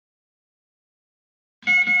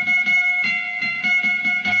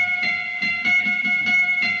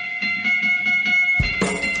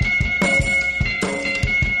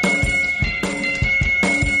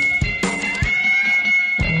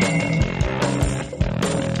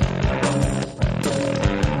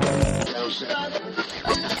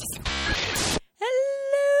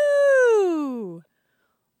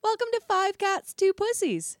It's Two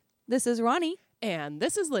Pussies. This is Ronnie. And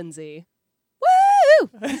this is Lindsay. Woo!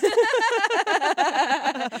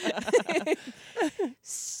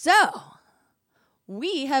 So,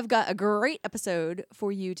 we have got a great episode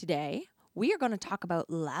for you today. We are going to talk about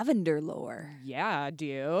lavender lore. Yeah,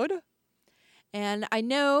 dude. And I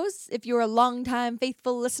know if you're a longtime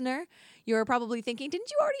faithful listener, you're probably thinking, didn't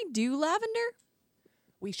you already do lavender?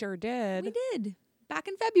 We sure did. We did. Back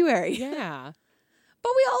in February. Yeah.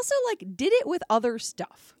 But we also did it with other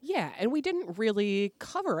stuff. Yeah, and we didn't really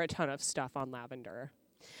cover a ton of stuff on lavender.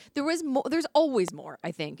 There's always more,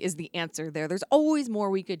 I think, is the answer there. There's always more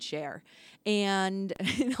we could share. And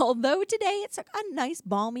although today it's a nice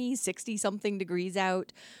balmy 60-something degrees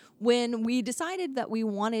out, when we decided that we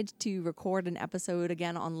wanted to record an episode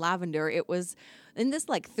again on lavender, it was in this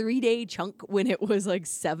 3-day chunk when it was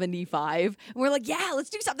 75. And we're like, yeah,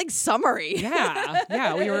 let's do something summery.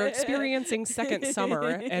 Yeah, we were experiencing second summer,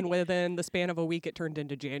 and within the span of a week, it turned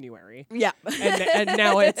into January. Yeah, and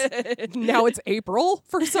now it's April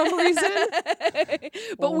for some reason.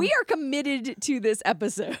 But we are committed to this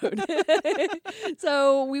episode,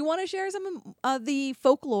 so we want to share some of the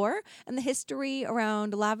folklore and the history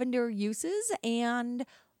around lavender uses. And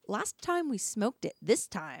last time we smoked it, this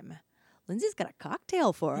time Lindsay's got a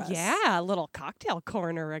cocktail for us. Yeah, a little cocktail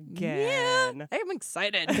corner again. Yeah, I'm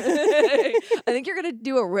excited. I think you're going to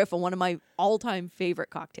do a riff on one of my all-time favorite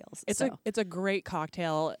cocktails. It's a great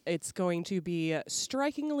cocktail. It's going to be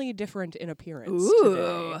strikingly different in appearance Ooh.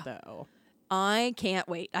 today, though. I can't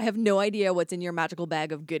wait. I have no idea what's in your magical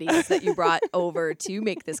bag of goodies that you brought over to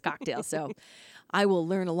make this cocktail. So I will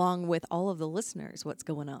learn along with all of the listeners what's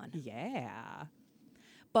going on. Yeah.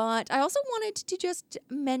 But I also wanted to just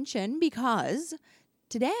mention, because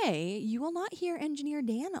today you will not hear Engineer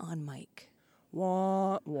Dan on mic.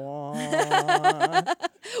 Wah, wah.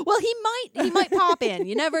 Well, he might pop in.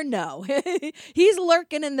 You never know. He's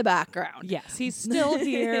lurking in the background. Yes, he's still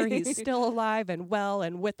here. He's still alive and well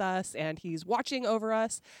and with us, and he's watching over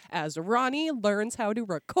us as Ronnie learns how to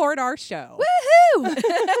record our show. Woohoo!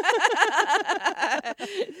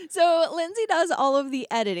 So Lindsay does all of the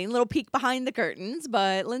editing. Little peek behind the curtains,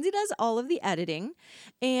 but Lindsay does all of the editing.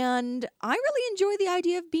 And I really enjoy the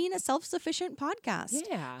idea of being a self-sufficient podcast.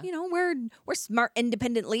 Yeah. You know, we're smart,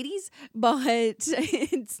 independent ladies, but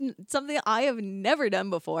it's something I have never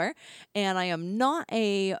done before. And I am not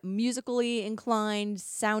a musically inclined,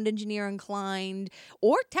 sound engineer inclined,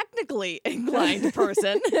 or technically inclined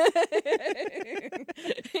person.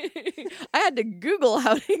 I had to Google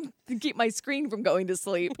how to keep my screen from going to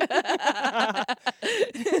sleep.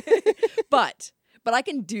 But I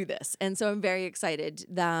can do this. And so I'm very excited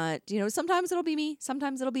that, sometimes it'll be me,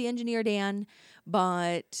 sometimes it'll be Engineer Dan,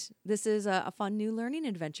 but this is a fun new learning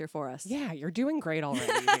adventure for us. Yeah, you're doing great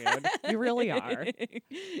already, dude. You really are.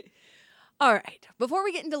 All right. Before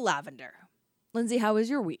we get into lavender, Lindsay, how was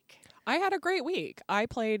your week? I had a great week. I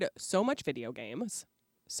played so much video games.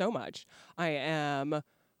 So much. I am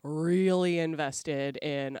really invested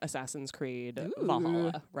in Assassin's Creed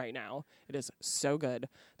Valhalla right now. It is so good.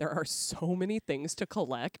 There are so many things to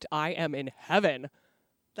collect. I am in heaven.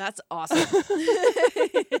 That's awesome.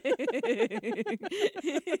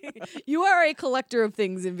 You are a collector of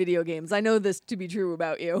things in video games. I know this to be true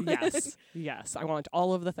about you. Yes. I want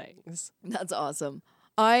all of the things. That's awesome.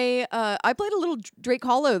 I played a little Drake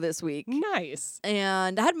Hollow this week. Nice.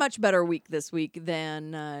 And I had a much better week this week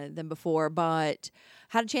than before, but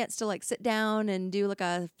had a chance to sit down and do a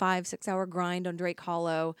 5-6 hour grind on Drake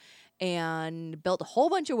Hollow and built a whole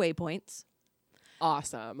bunch of waypoints.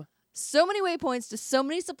 Awesome. So many waypoints to so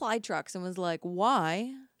many supply trucks, and was like,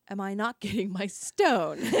 why am I not getting my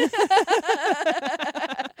stone?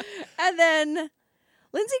 And then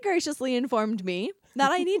Lindsay graciously informed me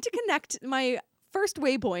that I need to connect my first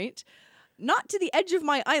waypoint not to the edge of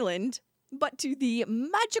my island, but to the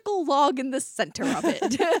magical log in the center of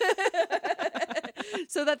it.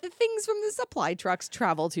 So that the things from the supply trucks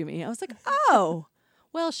travel to me. I was like, oh,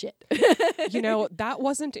 well, shit. That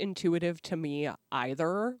wasn't intuitive to me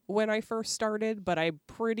either when I first started, but I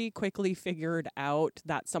pretty quickly figured out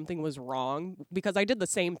that something was wrong because I did the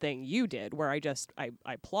same thing you did, where I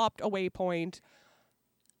plopped a waypoint.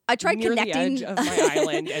 I tried near connecting the edge of my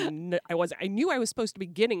island, and I knew I was supposed to be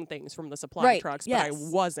getting things from the supply trucks, but I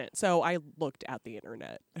wasn't. So I looked at the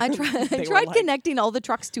internet. I tried connecting all the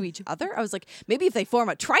trucks to each other. I was like, maybe if they form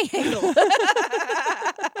a triangle.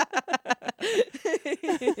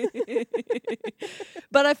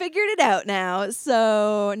 But I figured it out now.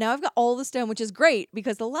 So now I've got all the stone, which is great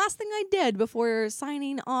because the last thing I did before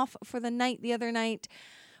signing off for the night the other night,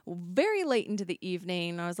 very late into the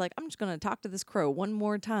evening, I was like, I'm just going to talk to this crow one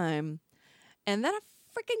more time. And then I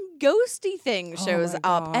freaking ghosty thing shows my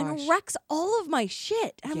up and gosh. wrecks all of my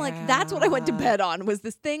shit. And I'm like, that's what I went to Yeah. bed on, was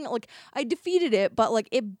this thing. Like, I defeated it, but like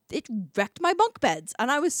it wrecked my bunk beds,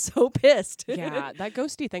 and I was so pissed. Yeah, that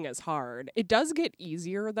ghosty thing is hard. It does get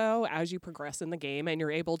easier though as you progress in the game, and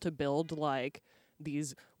you're able to build like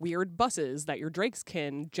these weird buses that your drakes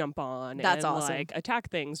can jump on That's and awesome. like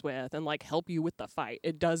attack things with and like help you with the fight.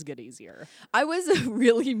 It does get easier. I was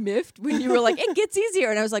really miffed when you were like, it gets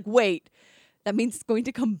easier. And I was like, wait, that means it's going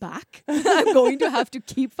to come back? I'm going to have to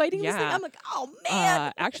keep fighting this thing? Yeah. I'm like, oh,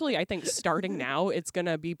 man. Actually, I think starting now, it's going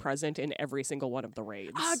to be present in every single one of the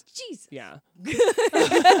raids. Oh, jeez. Yeah.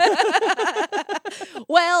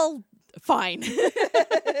 Well, fine.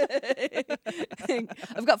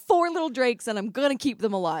 I've got 4 little drakes, and I'm going to keep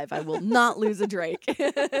them alive. I will not lose a drake.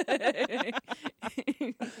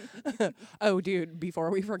 Oh, dude,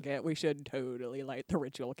 before we forget, we should totally light the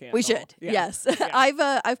ritual candle. We should. Yeah. Yes. Yeah.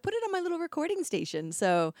 I've put it on my little recording station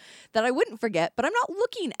so that I wouldn't forget, but I'm not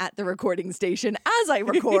looking at the recording station as I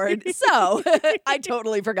record. So I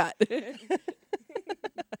totally forgot. All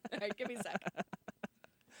right, give me a sec.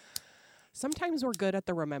 Sometimes we're good at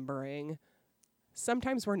the remembering.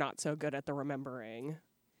 Sometimes we're not so good at the remembering.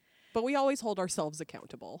 But we always hold ourselves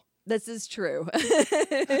accountable. This is true. I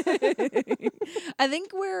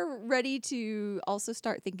think we're ready to also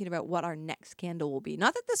start thinking about what our next candle will be.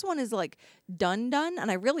 Not that this one is like done, and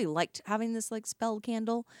I really liked having this like spell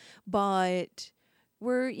candle, but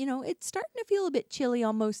we're, it's starting to feel a bit chilly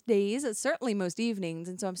on most days. It's certainly most evenings,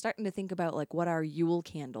 and so I'm starting to think about like what our Yule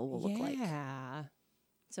candle will look like. Yeah.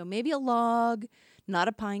 So maybe a log, not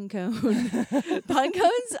a pine cone. Pine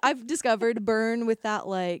cones, I've discovered, burn with that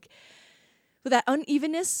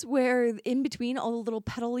unevenness where in between all the little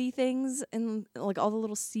petal-y things and like all the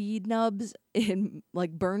little seed nubs, it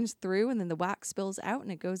like burns through, and then the wax spills out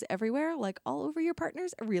and it goes everywhere, like all over your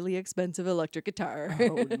partner's really expensive electric guitar.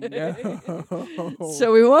 Oh, no.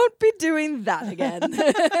 So we won't be doing that again.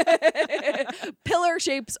 Pillar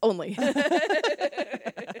shapes only.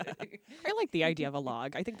 I like the idea of a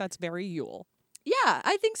log. I think that's very Yule. Yeah,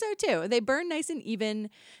 I think so too. They burn nice and even.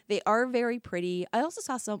 They are very pretty. I also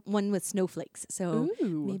saw one with snowflakes. So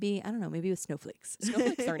Ooh. maybe, I don't know, maybe with snowflakes.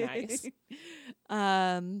 Snowflakes are nice.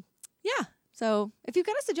 Yeah. So if you've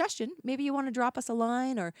got a suggestion, maybe you want to drop us a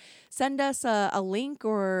line or send us a link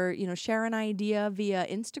or, share an idea via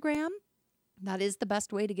Instagram. That is the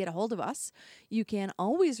best way to get a hold of us. You can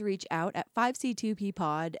always reach out at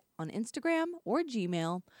 5C2Ppod on Instagram or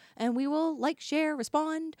Gmail, and we will share,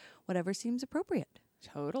 respond, whatever seems appropriate.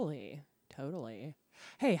 Totally.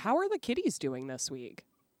 Hey, how are the kitties doing this week?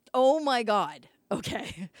 Oh my God.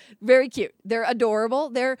 Okay. Very cute. They're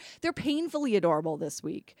adorable. They're painfully adorable this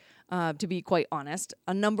week. To be quite honest,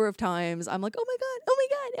 a number of times I'm like, oh my God.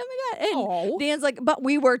 And Aw. Dan's like, but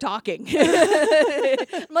we were talking.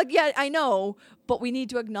 I'm like, yeah, I know, but we need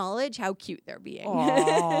to acknowledge how cute they're being.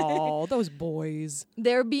 Oh, those boys.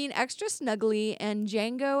 They're being extra snuggly, and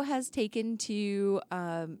Django has taken to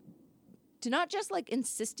not just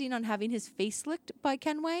insisting on having his face licked by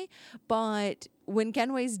Kenway, but when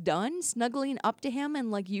Kenway's done, snuggling up to him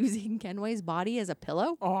and using Kenway's body as a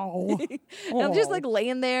pillow. Oh. And I'm just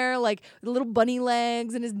laying there with little bunny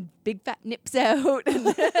legs and his big fat nips out.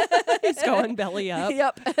 He's going belly up.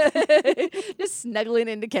 Yep. Just snuggling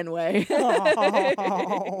into Kenway.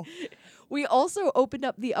 Oh. We also opened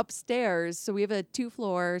up the upstairs. So we have a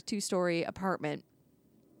 2-story apartment.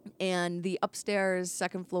 And the upstairs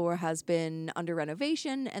second floor has been under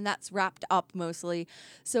renovation, and that's wrapped up mostly.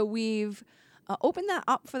 So we've opened that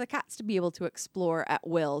up for the cats to be able to explore at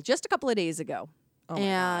will just a couple of days ago. Oh my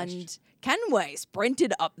And gosh. Kenway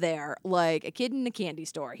sprinted up there like a kid in a candy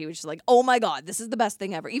store. He was just like, oh my God, this is the best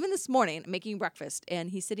thing ever. Even this morning, making breakfast, and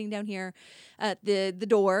he's sitting down here at the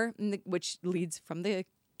door, which leads from the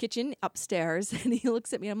kitchen upstairs, and he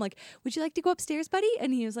looks at me and I'm like, would you like to go upstairs, buddy?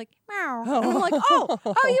 And he was like, meow. And I'm like, oh,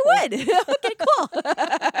 you would? Okay, cool. So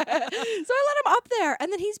I let him up there,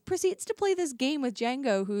 and then he proceeds to play this game with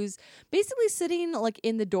Django, who's basically sitting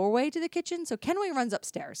in the doorway to the kitchen. So Kenway runs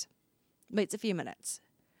upstairs, waits a few minutes,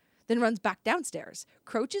 then runs back downstairs,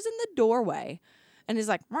 crouches in the doorway, and is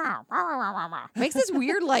like, meow, meow, meow, meow, meow. Makes this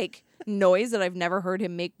weird noise that I've never heard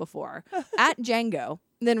him make before at Django.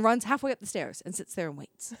 Then runs halfway up the stairs and sits there and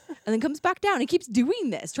waits. And then comes back down. He keeps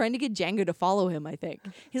doing this, trying to get Django to follow him, I think.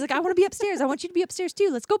 He's like, I want to be upstairs. I want you to be upstairs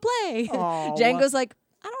too. Let's go play. Aw. Django's like,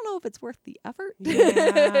 I don't know if it's worth the effort.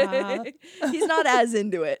 Yeah. He's not as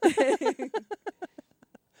into it.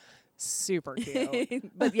 Super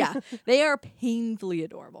cute. But yeah, they are painfully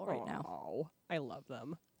adorable right now. Oh, I love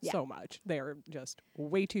them. Yeah. so much. They're just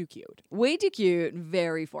way too cute. Way too cute.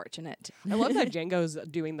 Very fortunate. I love that Django's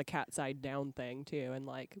doing the cat side down thing too, and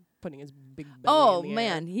like putting his big belly Oh in the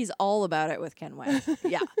man, air. he's all about it with Kenway.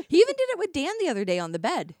 Yeah. He even did it with Dan the other day on the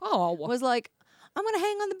bed. Oh, Was like, I'm gonna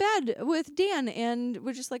hang on the bed with Dan, and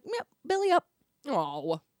we're just like, yep, belly up.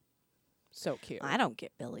 oh, so cute. I don't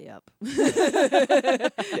get belly up.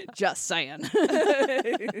 Just saying.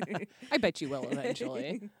 I bet you will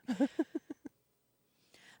eventually.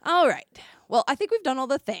 All right. Well, I think we've done all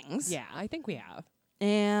the things. Yeah, I think we have.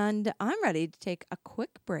 And I'm ready to take a quick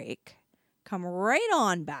break. Come right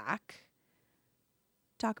on back.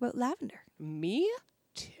 Talk about Lavender. Me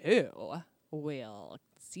too. We'll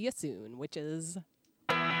see you soon, witches.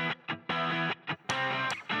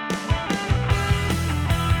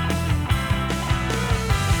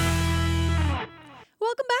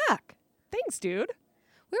 Welcome back. Thanks, dude.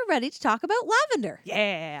 We're ready to talk about lavender.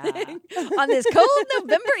 Yeah. On this cold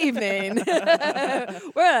November evening.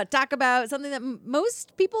 We're going to talk about something that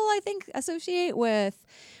most people, I think, associate with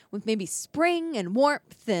maybe spring and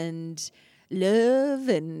warmth and love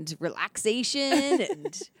and relaxation.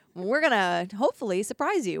 And we're going to hopefully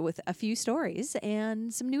surprise you with a few stories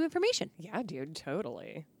and some new information. Yeah, dude,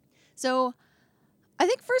 totally. So I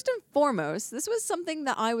think first and foremost, this was something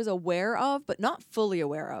that I was aware of, but not fully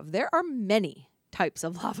aware of. There are many types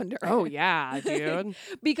of lavender. Oh, yeah, dude.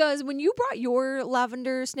 Because when you brought your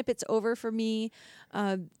lavender snippets over for me,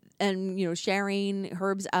 and sharing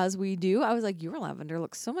herbs as we do, I was like, your lavender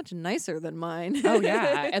looks so much nicer than mine. Oh,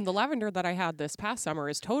 yeah. And the lavender that I had this past summer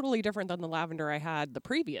is totally different than the lavender I had the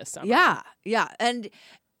previous summer. Yeah. And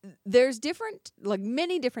there's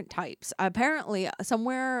many different types. Apparently,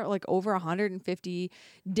 somewhere like over 150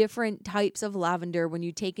 different types of lavender when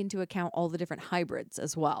you take into account all the different hybrids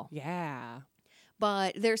as well. Yeah.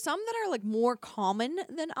 But there's some that are like more common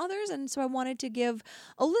than others. And so I wanted to give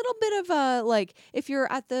a little bit of a, if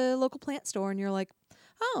you're at the local plant store and you're like,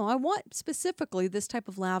 oh, I want specifically this type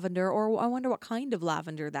of lavender, or I wonder what kind of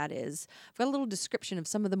lavender that is. I've got a little description of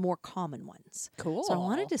some of the more common ones. Cool. So I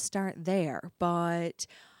wanted to start there. But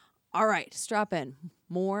all right, strap in.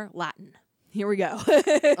 More Latin. Here we go.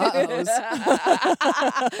 Uh-ohs.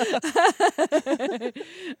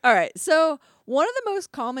 All right. So one of the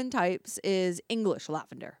most common types is English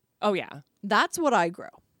lavender. Oh, yeah. That's what I grow.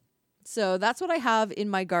 So that's what I have in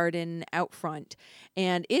my garden out front.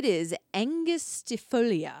 And it is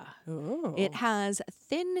angustifolia. Ooh. It has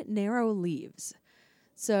thin, narrow leaves.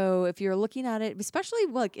 So if you're looking at it, especially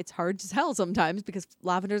it's hard to tell sometimes because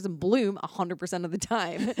lavender's in bloom 100% of the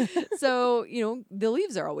time. So, the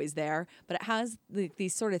leaves are always there, but it has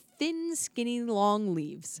these sort of thin, skinny, long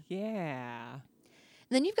leaves. Yeah. And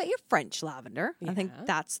then you've got your French lavender. I think Yeah.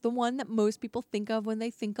 that's the one that most people think of when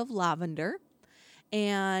they think of lavender.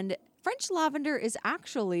 And French lavender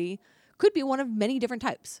could be one of many different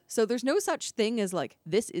types. So there's no such thing as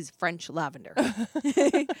this is French lavender.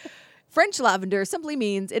 French lavender simply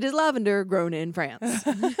means it is lavender grown in France.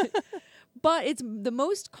 But it's the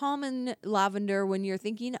most common lavender when you're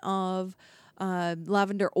thinking of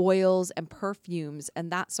lavender oils and perfumes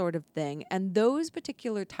and that sort of thing. And those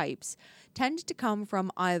particular types tend to come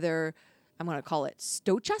from either, I'm going to call it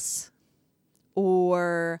stochas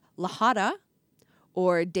or lahada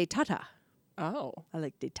or detata. Oh. I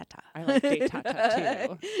like detata. I like de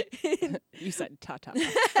tata too. You said tata.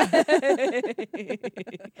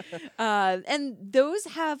 And those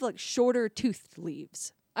have shorter toothed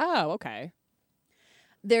leaves. Oh, okay.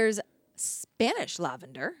 There's Spanish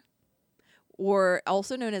lavender, or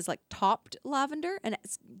also known as topped lavender, and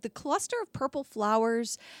the cluster of purple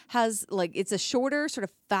flowers has it's a shorter, sort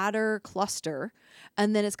of fatter cluster,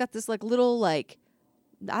 and then it's got this little I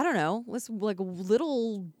don't know, this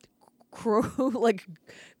little crow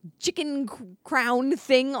chicken crown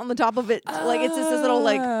thing on the top of it. It's just this little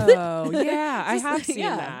Oh, yeah, I have seen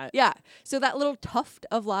that. Yeah. So that little tuft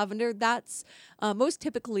of lavender, that's most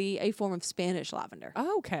typically a form of Spanish lavender.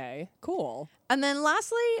 Okay, cool. And then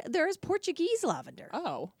lastly, there is Portuguese lavender.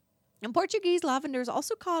 Oh. And Portuguese lavender is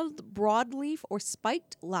also called broadleaf or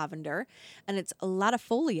spiked lavender, and it's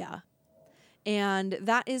latifolia. And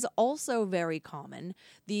that is also very common.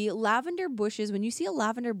 The lavender bushes, when you see a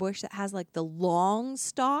lavender bush that has the long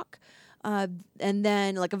stalk, and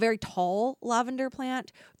then a very tall lavender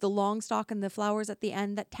plant, the long stalk and the flowers at the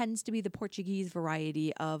end, that tends to be the Portuguese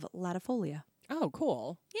variety of latifolia. Oh,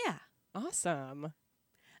 cool. Yeah. Awesome.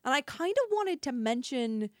 And I kind of wanted to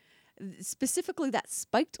mention specifically that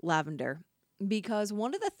spiked lavender because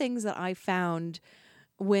one of the things that I found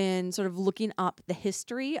when sort of looking up the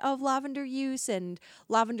history of lavender use and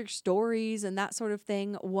lavender stories and that sort of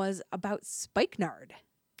thing was about spikenard.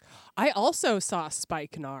 I also saw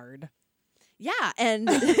spikenard. Yeah, and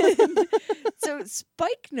so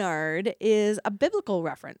spikenard is a biblical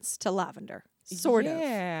reference to lavender, sort of.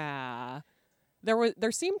 Yeah.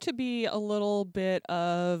 There seemed to be a little bit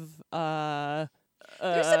of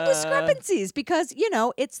There's some discrepancies because,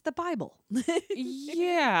 it's the Bible.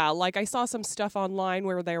 yeah, like I saw some stuff online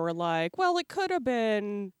where they were like, well, it could have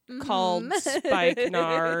been called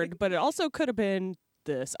spikenard, but it also could have been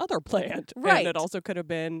this other plant. Right. And it also could have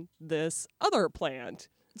been this other plant.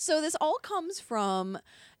 So this all comes from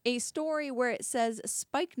a story where it says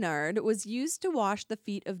spikenard was used to wash the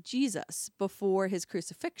feet of Jesus before his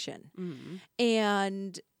crucifixion.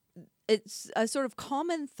 And it's a sort of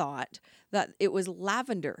common thought that it was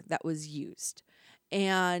lavender that was used.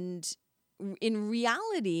 And in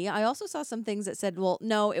reality, I also saw some things that said, well,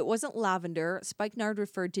 no, it wasn't lavender. Spikenard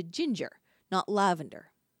referred to ginger, not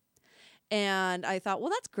lavender. And I thought, well,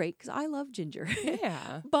 that's great because I love ginger.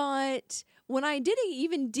 Yeah. But when I did an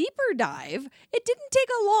even deeper dive, it didn't take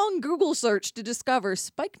a long Google search to discover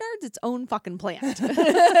spikenard's its own fucking plant.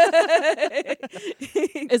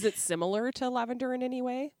 Is it similar to lavender in any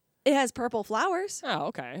way? It has purple flowers. Oh,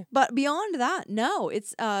 okay. But beyond that, no,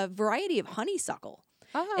 it's a variety of honeysuckle.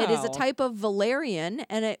 Oh. It is a type of valerian,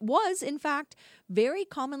 and it was, in fact, very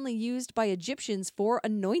commonly used by Egyptians for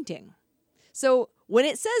anointing. So when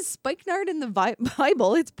it says spikenard in the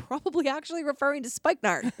Bible, it's probably actually referring to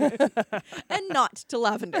spikenard and not to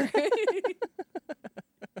lavender.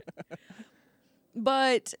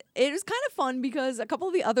 But it was kind of fun because a couple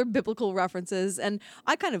of the other biblical references, and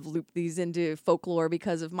I kind of looped these into folklore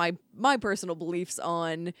because of my personal beliefs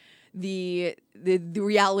on the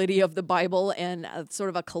reality of the Bible and sort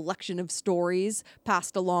of a collection of stories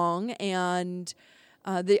passed along. And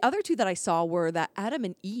the other two that I saw were that Adam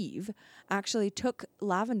and Eve actually took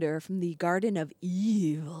lavender from the Garden of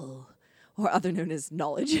Evil, or other known as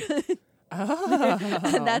knowledge. Oh.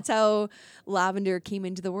 And that's how lavender came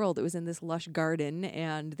into the world. It was in this lush garden,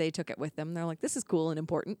 and they took it with them. They're like, this is cool and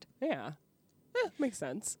important. Yeah. Makes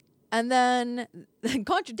sense. And then,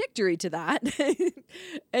 contradictory to that,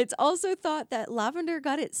 it's also thought that lavender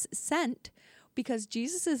got its scent because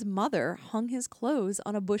Jesus's mother hung his clothes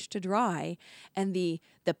on a bush to dry, and the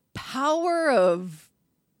power of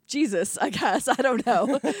Jesus, I guess, I don't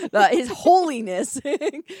know, his holiness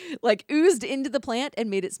like oozed into the plant and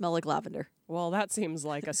made it smell like lavender. Well, that seems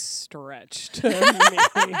like a stretch to me.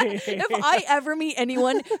 If I ever meet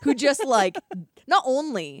anyone who just like, not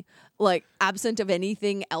only like absent of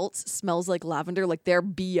anything else smells like lavender, like their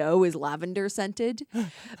BO is lavender scented,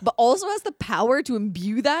 but also has the power to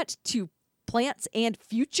imbue that to plants and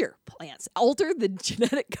future plants, alter the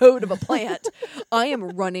genetic code of a plant, I am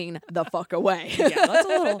running the fuck away. Yeah,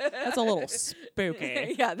 that's a little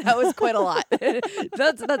spooky. Yeah, that was quite a lot.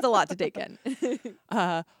 That's a lot to take in.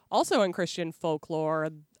 Also in Christian folklore,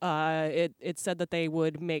 it said that they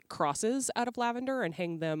would make crosses out of lavender and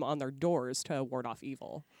hang them on their doors to ward off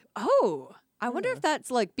evil. Oh, I wonder if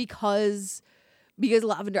that's like because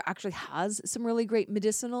lavender actually has some really great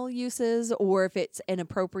medicinal uses, or if it's an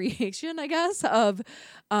appropriation, I guess, of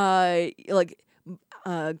cunning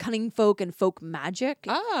folk and folk magic.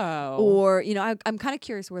 Oh. Or, I'm kind of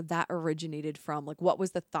curious where that originated from. Like, what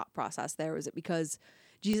was the thought process there? Was it because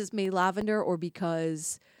Jesus made lavender, or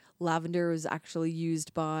because lavender was actually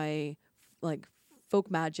used by, like, folk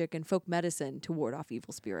magic and folk medicine to ward off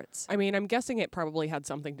evil spirits? I mean, I'm guessing it probably had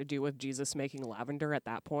something to do with Jesus making lavender at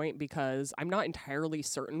that point, because I'm not entirely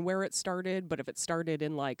certain where it started, but if it started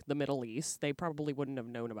in like the Middle East, they probably wouldn't have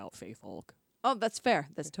known about fae folk. Oh, that's fair.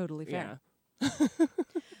 That's totally fair. Yeah.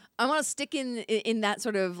 I want to stick in that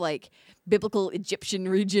sort of like biblical Egyptian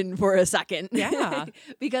region for a second. Yeah.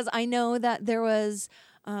 Because I know that there was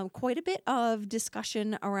quite a bit of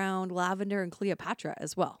discussion around lavender and Cleopatra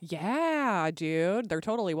as well. Yeah, dude, there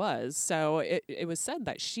totally was. So it was said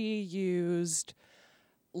that she used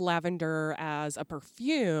lavender as a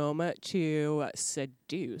perfume to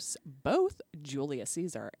seduce both Julius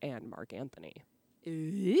Caesar and Mark Antony.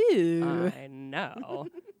 Ooh. I know.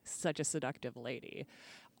 Such a seductive lady.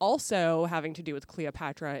 Also, having to do with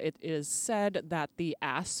Cleopatra, it is said that the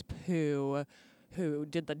asp who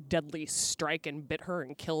did the deadly strike and bit her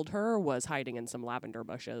and killed her was hiding in some lavender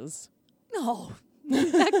bushes. No.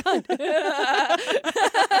 That cunt.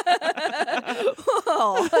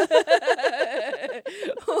 Oh.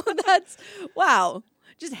 Oh, that's, wow.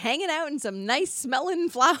 Just hanging out in some nice smelling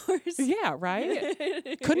flowers. Yeah, right?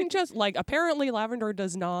 Couldn't just, like, apparently lavender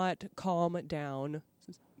does not calm down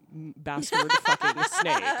bastard fucking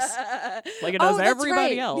snakes like it does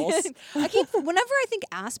everybody else. Whenever I think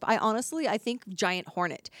asp, I think giant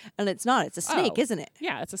hornet, and it's not. It's a snake, isn't it?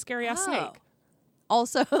 Yeah, it's a scary ass snake.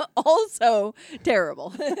 Also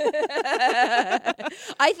terrible.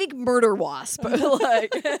 I think murder wasp.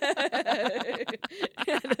 Like,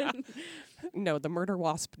 no, the murder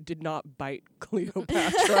wasp did not bite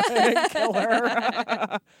Cleopatra and kill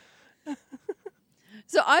her.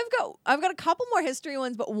 So I've got a couple more history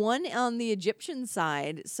ones, but one on the Egyptian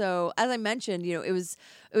side. So as I mentioned, it was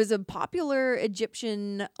a popular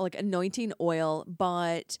Egyptian like anointing oil,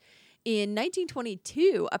 but in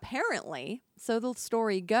 1922, apparently, so the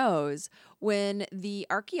story goes, when the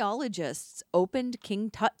archaeologists opened King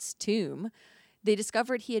Tut's tomb, they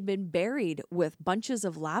discovered he had been buried with bunches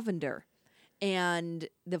of lavender, and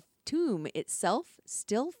the tomb itself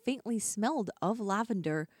still faintly smelled of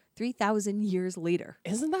lavender 3,000 years later.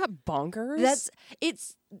 Isn't that bonkers?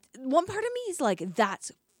 It's one part of me is like,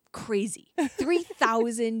 that's crazy.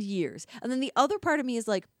 3,000 years. And then the other part of me is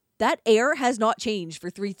like, that air has not changed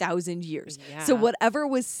for 3,000 years. Yeah. So whatever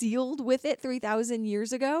was sealed with it 3,000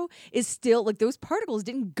 years ago is still like, those particles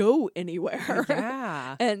didn't go anywhere.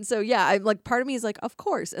 Yeah. And so, yeah, I'm like, part of me is like, of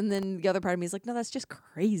course. And then the other part of me is like, no, that's just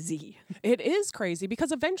crazy. It is crazy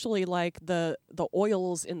because eventually like the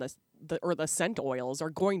oils in the scent oils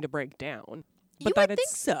are going to break down. You would think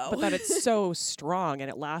so. But that it's so strong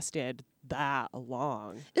and it lasted that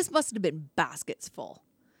long. This must have been baskets full.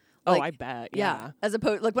 Oh, Like, I bet. Yeah. As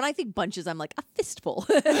opposed, like when I think bunches, I'm like a fistful.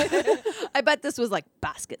 I bet this was like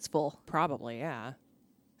baskets full. Probably, yeah.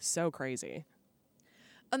 So crazy.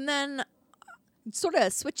 And then sort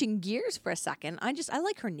of switching gears for a second, I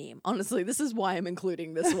like her name. Honestly, this is why I'm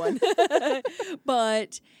including this one.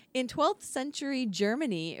 But in 12th century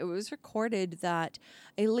Germany, it was recorded that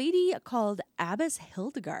a lady called Abbess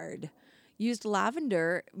Hildegard used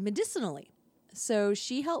lavender medicinally. So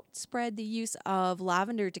she helped spread the use of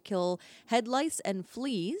lavender to kill head lice and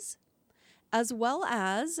fleas, as well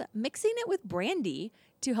as mixing it with brandy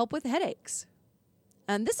to help with headaches.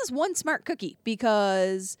 And this is one smart cookie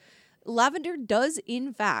because lavender does,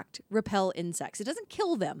 in fact, repel insects. It doesn't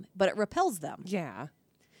kill them, but it repels them. Yeah.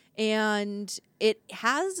 And it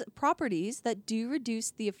has properties that do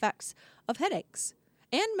reduce the effects of headaches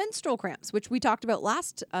and menstrual cramps, which we talked about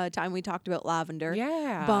last time we talked about lavender.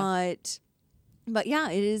 Yeah. But yeah,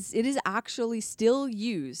 it is actually still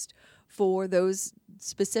used for those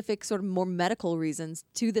specific sort of more medical reasons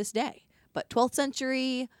to this day. But 12th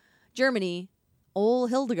century Germany, old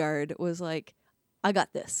Hildegard was like, I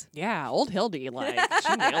got this. Yeah, old Hildy, like,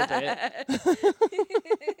 she nailed it.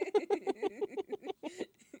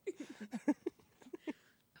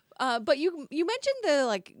 But you mentioned the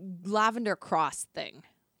like lavender cross thing.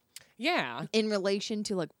 Yeah. In relation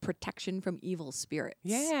to like protection from evil spirits.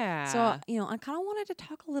 Yeah. So, I kind of wanted to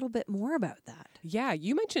talk a little bit more about that. Yeah,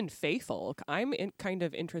 you mentioned Fae folk. I'm kind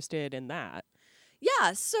of interested in that.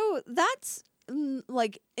 Yeah, so that's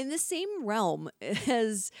like in the same realm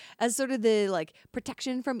as sort of the like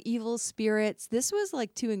protection from evil spirits. This was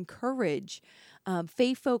like to encourage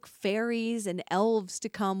Fae folk, fairies, and elves to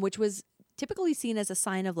come, which was typically seen as a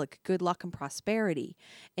sign of like good luck and prosperity,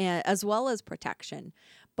 and as well as protection.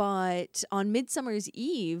 But on Midsummer's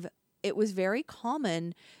Eve, it was very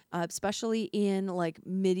common, especially in like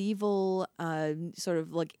medieval sort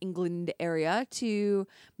of like England area, to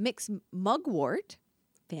mix mugwort,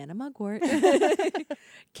 fan of mugwort,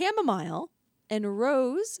 chamomile, and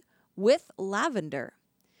rose with lavender.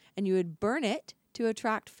 And you would burn it to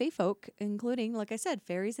attract fae folk, including, like I said,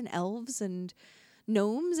 fairies and elves and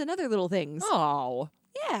gnomes and other little things. Oh.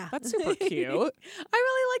 Yeah. That's super cute. I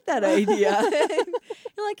really like that idea.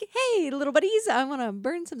 You're like, hey, little buddies, I want to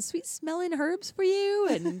burn some sweet smelling herbs for you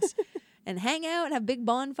and hang out and have a big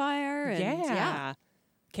bonfire. And yeah.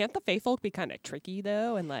 Can't the fae folk be kind of tricky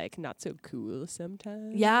though and like not so cool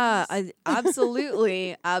sometimes? Yeah,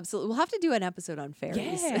 absolutely. Absolutely. We'll have to do an episode on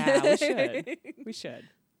fairies. Yeah, we should.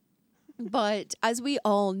 But as we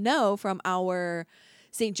all know from our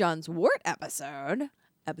St. John's Wort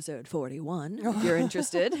episode 41, if you're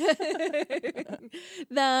interested,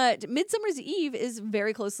 that Midsummer's Eve is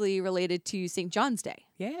very closely related to St. John's Day.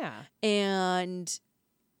 Yeah. And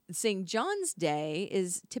St. John's Day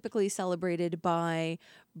is typically celebrated by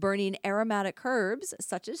burning aromatic herbs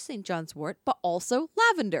such as St. John's Wort, but also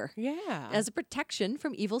lavender. Yeah. As a protection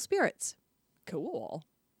from evil spirits. Cool.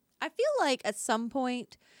 I feel like at some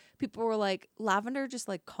point people were like, lavender just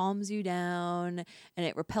like calms you down and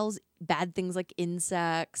it repels bad things like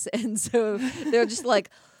insects. And so they're just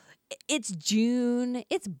like, it's June,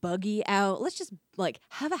 it's buggy out. Let's just like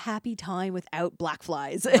have a happy time without black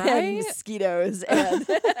flies and mosquitoes and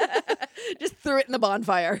just throw it in the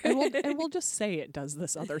bonfire. And we'll just say it does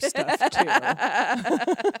this other stuff too.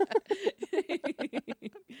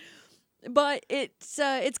 But it's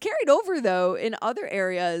carried over though in other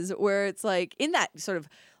areas where it's like in that sort of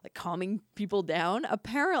like calming people down.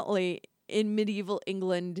 Apparently, in medieval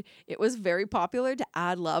England, it was very popular to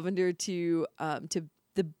add lavender to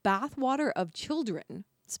the bath water of children,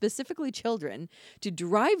 specifically children, to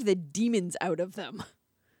drive the demons out of them.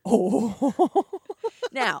 Oh.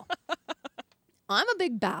 Now, I'm a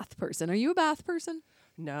big bath person. Are you a bath person?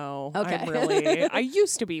 No. Okay. I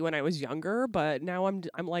used to be when I was younger, but now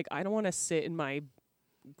I'm like, I don't want to sit in my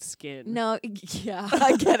skin. No, yeah,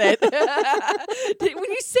 I get it.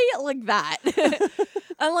 When you say it like that,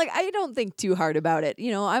 I'm like, I don't think too hard about it.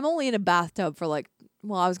 You know, I'm only in a bathtub for like,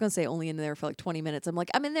 well, I was going to say only in there for like 20 minutes. I'm like,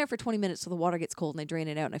 I'm in there for 20 minutes so the water gets cold and I drain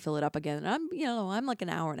it out and I fill it up again. And I'm like an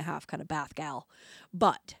hour and a half kind of bath gal.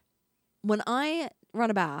 But when I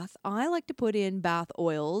run a bath, I like to put in bath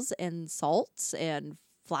oils and salts and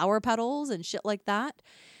flower petals and shit like that.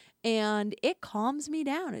 And it calms me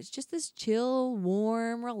down. It's just this chill,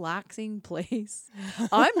 warm, relaxing place.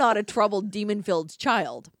 I'm not a troubled, demon-filled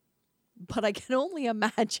child, but I can only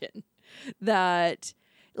imagine that,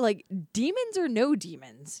 like, demons or no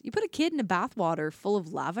demons, you put a kid in a bathwater full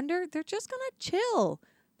of lavender, they're just going to chill.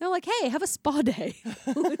 They're like, hey, have a spa day.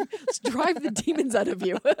 Let's drive the demons out of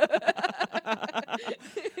you.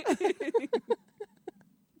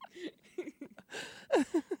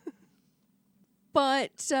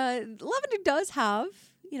 But lavender does have,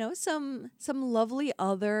 you know, some lovely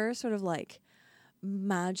other sort of like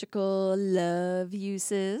magical love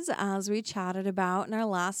uses, as we chatted about in our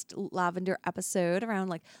last lavender episode around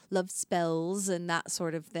like love spells and that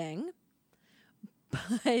sort of thing.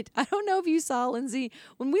 But I don't know if you saw, Lindsay,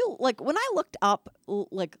 when I looked up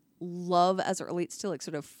like love as it relates to like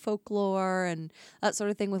sort of folklore and that sort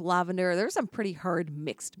of thing with lavender, there's some pretty hard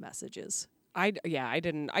mixed messages. I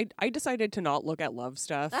didn't. I decided to not look at love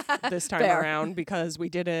stuff this time Fair. around because we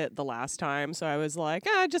did it the last time. So I was like,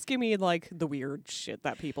 just give me like the weird shit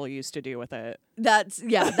that people used to do with it. That's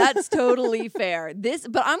totally fair.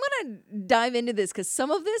 But I'm going to dive into this because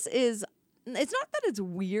some of this is, it's not that it's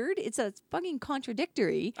weird, it's that it's fucking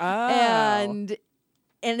contradictory. Oh. And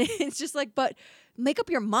it's just like, but make up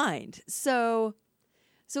your mind. So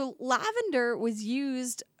lavender was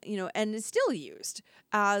used, you know, and is still used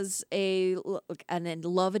as a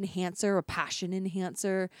love enhancer, a passion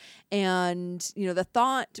enhancer. And, you know, the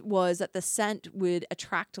thought was that the scent would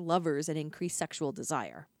attract lovers and increase sexual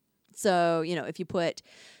desire. So, you know, if you put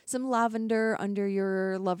some lavender under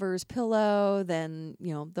your lover's pillow, then,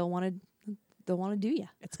 you know, they'll want to do you.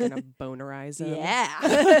 It's going to bonerize them. Yeah.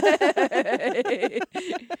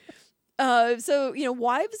 So, you know,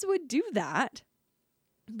 wives would do that.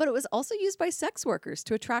 But it was also used by sex workers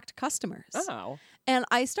to attract customers. Oh. And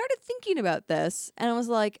I started thinking about this and I was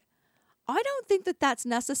like, I don't think that that's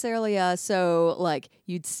necessarily so like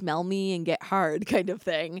you'd smell me and get hard kind of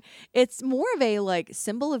thing. It's more of a like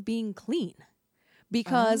symbol of being clean,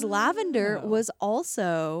 because lavender was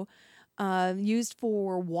also used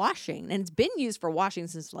for washing, and it's been used for washing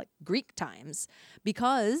since like Greek times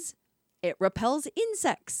because it repels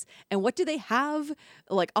insects. And what do they have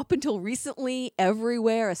like up until recently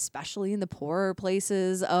everywhere, especially in the poorer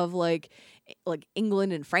places of like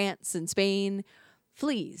England and France and Spain?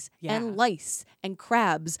 Fleas and lice and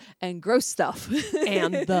crabs and gross stuff.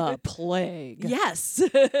 And the plague. Yes.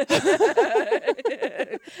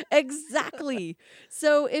 Exactly.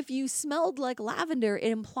 So if you smelled like lavender, it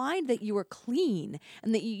implied that you were clean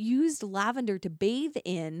and that you used lavender to bathe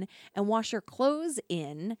in and wash your clothes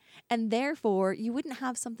in, and therefore you wouldn't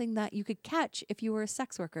have something that you could catch if you were a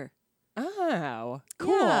sex worker. Oh,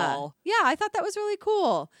 cool. Yeah, I thought that was really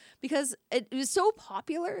cool because it was so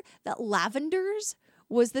popular that lavenders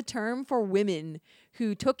was the term for women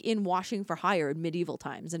who took in washing for hire in medieval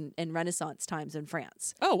times and Renaissance times in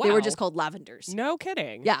France. Oh, wow. They were just called lavenders. No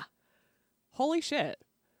kidding. Yeah. Holy shit.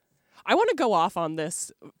 I want to go off on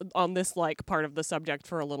this like part of the subject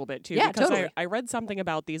for a little bit too. Yeah, because totally. I read something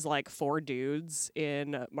about these like 4 dudes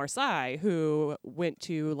in Marseille who went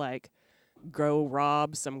to like go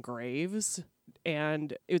rob some graves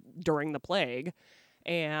during the plague,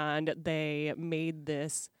 and they made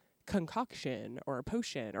this concoction or a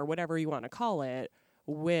potion or whatever you want to call it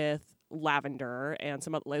with lavender and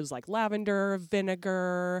some of it was like lavender,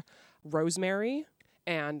 vinegar, rosemary,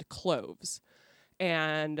 and cloves,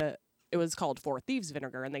 and it was called Four Thieves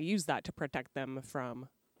Vinegar, and they used that to protect them from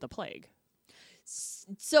the plague.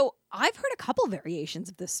 So I've heard a couple variations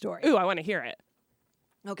of this story. Ooh, I want to hear it.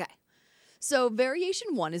 Okay. So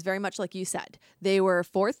variation 1 is very much like you said. They were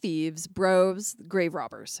 4 thieves, bros, grave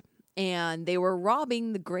robbers. And they were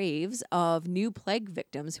robbing the graves of new plague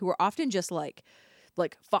victims who were often just like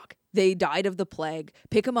like, fuck, they died of the plague.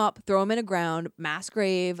 Pick them up, throw them in a ground, mass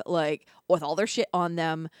grave, like, with all their shit on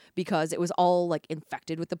them because it was all, like,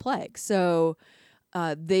 infected with the plague. So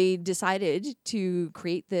they decided to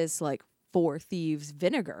create this, like, Four Thieves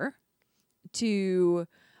Vinegar to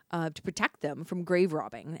protect them from grave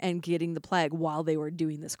robbing and getting the plague while they were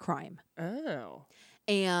doing this crime. Oh.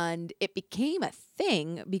 And it became a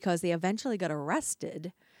thing because they eventually got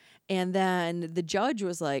arrested. And then the judge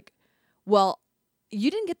was like, well, you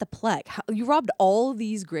didn't get the plague. You robbed all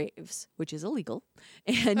these graves, which is illegal,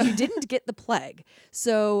 and you didn't get the plague.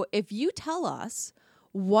 So if you tell us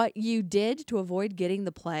what you did to avoid getting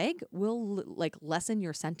the plague, we'll like lessen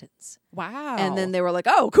your sentence. Wow. And then they were like,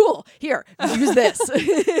 oh, cool. Here, use this.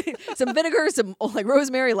 Some vinegar, some like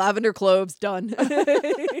rosemary, lavender, cloves, done.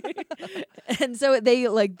 And so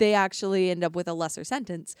they actually end up with a lesser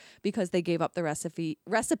sentence because they gave up the recipe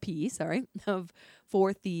of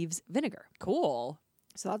Four Thieves Vinegar. Cool.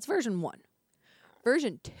 So that's version 1.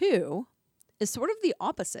 Version 2 is sort of the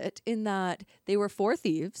opposite in that they were 4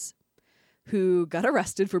 thieves who got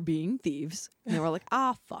arrested for being thieves. And they were like,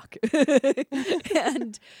 fuck.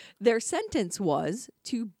 And their sentence was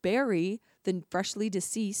to bury the freshly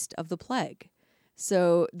deceased of the plague.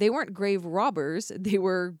 So they weren't grave robbers, they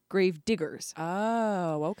were grave diggers.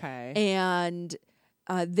 Oh, okay. And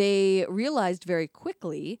they realized very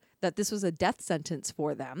quickly that this was a death sentence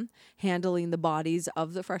for them, handling the bodies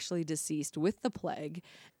of the freshly deceased with the plague.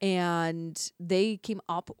 And they came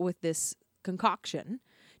up with this concoction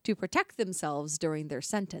to protect themselves during their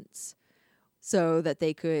sentence so that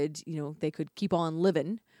they could keep on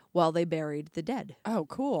living while they buried the dead. Oh,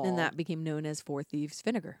 cool. And that became known as Four Thieves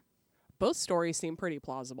Vinegar. Both stories seem pretty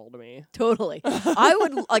plausible to me. Totally. I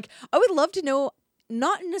would love to know,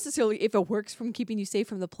 not necessarily if it works from keeping you safe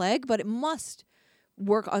from the plague, but it must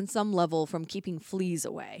work on some level from keeping fleas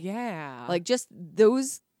away. Yeah. Like just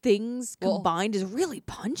those things combined is really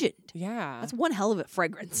pungent. Yeah. That's one hell of a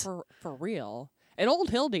fragrance. For real. And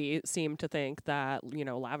old Hildy seemed to think that,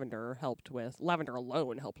 lavender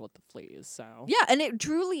alone helped with the fleas. So yeah, and it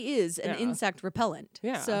truly is an insect repellent.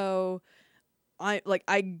 Yeah. So I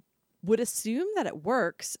would assume that it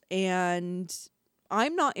works, and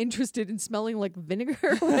I'm not interested in smelling like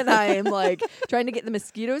vinegar when I am like trying to get the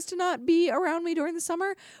mosquitoes to not be around me during the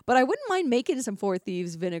summer. But I wouldn't mind making some Four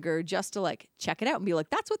Thieves Vinegar just to like check it out and be like,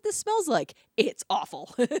 that's what this smells like. It's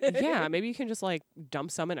awful. Yeah, maybe you can just like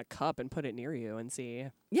dump some in a cup and put it near you and see.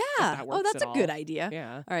 Yeah. That works That's at a good all. idea.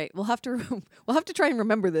 Yeah. All right, we'll have to try and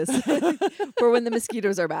remember this for when the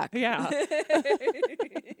mosquitoes are back. Yeah.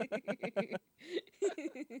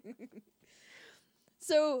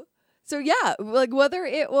 So yeah, like whether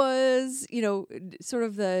it was, sort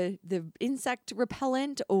of the insect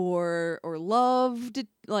repellent or loved,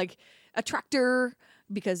 like attractor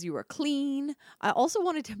because you were clean. I also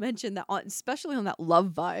wanted to mention that especially on that love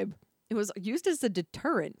vibe, it was used as a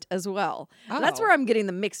deterrent as well. Oh. And that's where I'm getting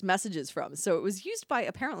the mixed messages from. So it was used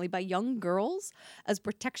apparently by young girls as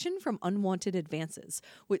protection from unwanted advances,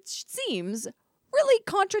 which seems really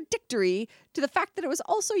contradictory to the fact that it was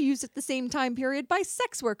also used at the same time period by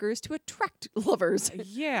sex workers to attract lovers.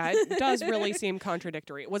 Yeah, it does really seem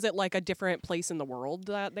contradictory. Was it like a different place in the world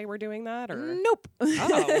that they were doing that? Or Nope.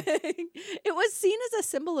 Oh. It was seen as a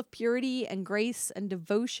symbol of purity and grace and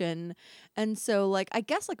devotion. And so like I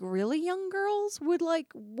guess like really young girls would like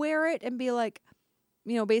wear it and be like,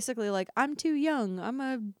 basically like, I'm too young. I'm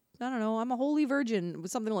a holy virgin,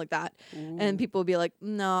 something like that. Ooh. And people would be like,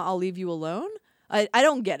 no, I'll leave you alone. I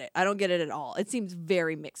don't get it. I don't get it at all. It seems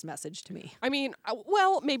very mixed message to me. I mean,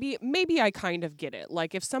 maybe I kind of get it.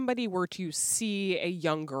 Like if somebody were to see a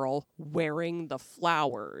young girl wearing the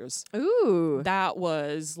flowers, Ooh. that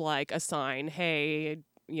was like a sign, hey,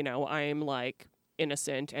 I'm like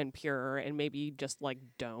innocent and pure and maybe just like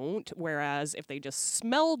don't. Whereas if they just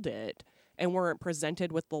smelled it and weren't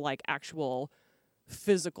presented with the like actual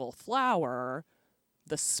physical flower,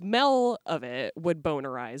 the smell of it would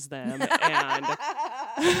bonerize them. And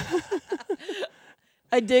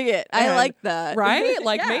I dig it. I like that. Right?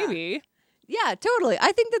 Like Yeah. Maybe. Yeah, totally.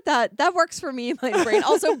 I think that works for me in my brain.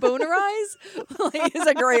 Also, bonerize is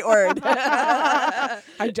a great word. I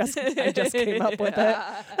just came up with it.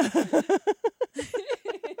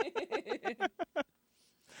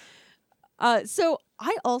 So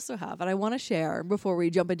I also have, and I want to share before we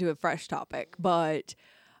jump into a fresh topic, but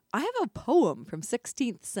I have a poem from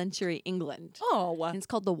 16th century England. Oh. And it's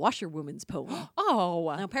called the Washerwoman's Poem.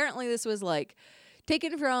 Oh. Now, apparently this was like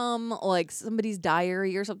taken from like somebody's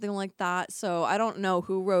diary or something like that. So I don't know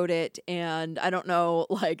who wrote it and I don't know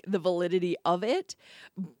like the validity of it.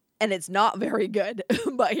 And it's not very good,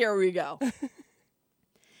 but here we go.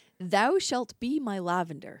 Thou shalt be my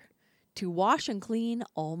lavender, to wash and clean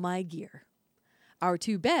all my gear. Our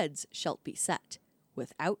 2 beds shalt be set,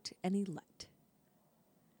 without any let.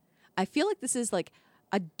 I feel like this is like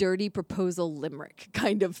a dirty proposal limerick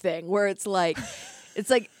kind of thing, where it's like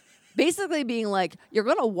basically being like, you're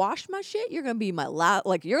gonna wash my shit, you're gonna be my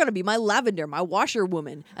you're gonna be my lavender, my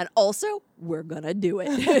washerwoman, and also we're gonna do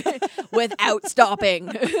it without stopping.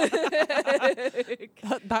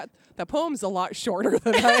 That poem's a lot shorter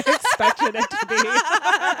than I expected it to be.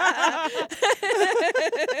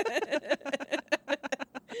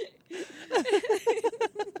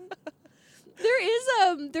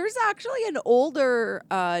 There's actually an older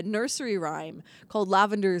nursery rhyme called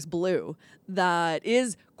Lavender's Blue that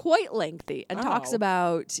is quite lengthy and talks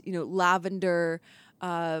about, lavender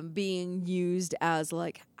being used as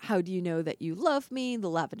like, how do you know that you love me? The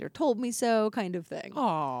lavender told me so, kind of thing.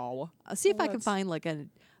 Oh, I'll see if I can find like a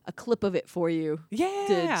clip of it for you.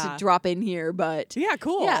 Yeah, to drop in here, but yeah,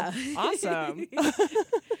 cool. Yeah, Awesome.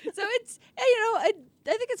 So it's I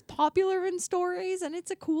think it's popular in stories, and it's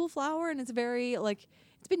a cool flower, and it's very like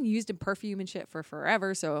it's been used in perfume and shit for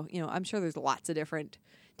forever. So I'm sure there's lots of different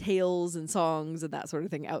tales and songs and that sort of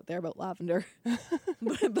thing out there about lavender.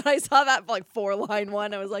 but I saw that like 4-line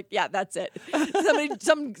one. I was like, yeah, that's it.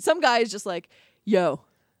 Some guy is just like, yo,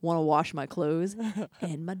 want to wash my clothes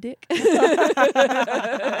and my dick.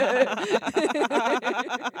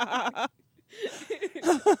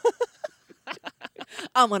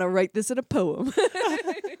 I'm going to write this in a poem.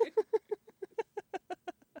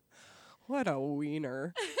 What a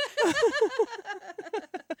wiener.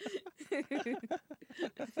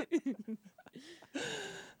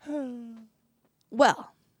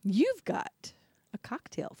 Well, you've got a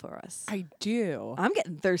cocktail for us. I do. I'm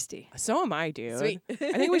getting thirsty. So am I, dude. Sweet. I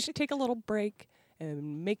think we should take a little break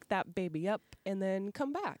and make that baby up and then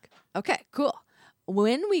come back. Okay, cool.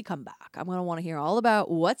 When we come back, I'm going to want to hear all about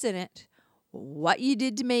what's in it, what you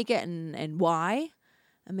did to make it, and why.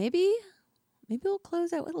 And maybe we'll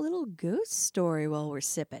close out with a little ghost story while we're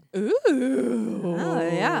sipping. Ooh. Oh,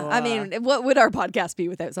 yeah. I mean, what would our podcast be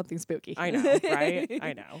without something spooky? I know, right?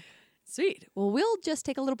 I know. Sweet. Well, we'll just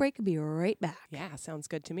take a little break and be right back. Yeah, sounds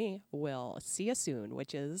good to me. We'll see you soon,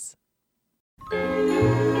 which is...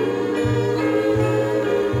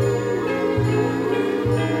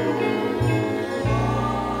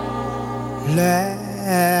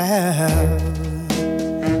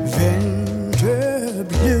 Lavender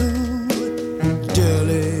blue,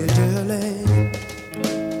 dilly dilly,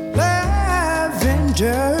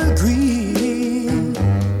 lavender green.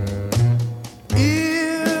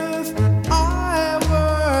 If I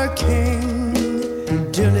were king,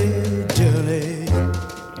 dilly dilly,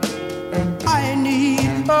 I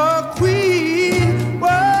need a queen.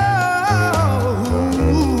 Whoa,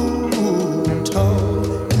 who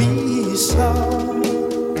told me so?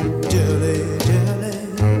 Dilly dilly,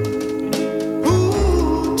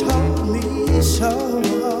 who told me so?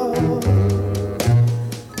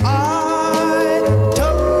 I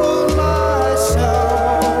told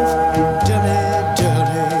myself, dilly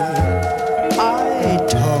dilly, I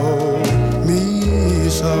told me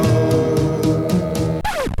so.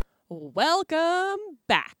 Welcome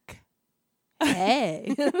back.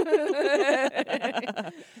 Hey.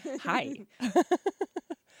 Hi.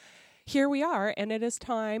 Here we are, and it is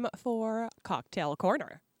time for Cocktail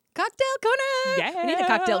Corner. Cocktail corner. Yeah. We need a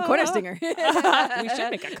cocktail corner stinger. We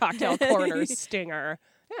should make a Cocktail Corner stinger.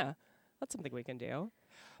 Yeah, that's something we can do.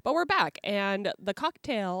 But we're back, and the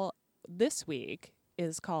cocktail this week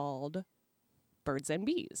is called Birds and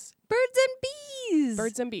Bees. Birds and bees.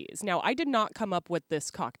 Birds and Bees. Now, I did not come up with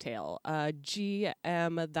this cocktail. A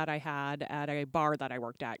GM that I had at a bar that I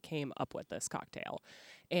worked at came up with this cocktail.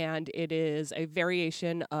 And it is a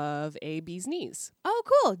variation of a bee's knees. Oh,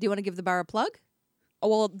 cool. Do you want to give the bar a plug? Oh,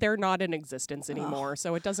 well, they're not in existence anymore,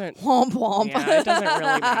 so it doesn't... Womp womp. Yeah, it doesn't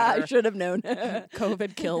really matter. I should have known.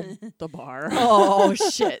 COVID killed the bar. Oh,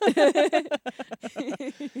 shit.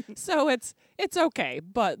 So it's okay,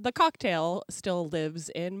 but the cocktail still lives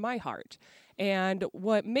in my heart. And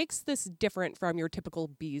what makes this different from your typical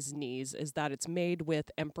bee's knees is that it's made with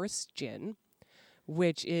Empress gin,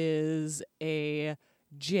 which is a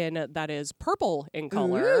gin that is purple in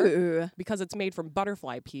color. Ooh. Because it's made from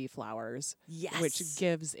butterfly pea flowers, Yes. which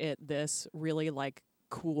gives it this really like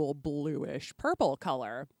cool bluish purple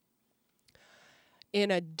color.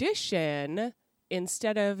 In addition,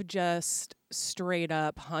 instead of just straight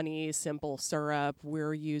up honey simple syrup.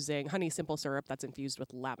 We're using honey simple syrup that's infused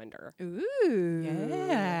with lavender. Ooh.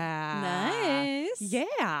 Yeah. Nice.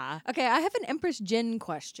 Yeah. Okay, I have an Empress Gin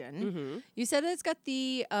question. Mm-hmm. You said it's got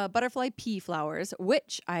the butterfly pea flowers,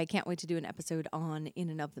 which I can't wait to do an episode on in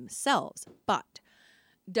and of themselves. But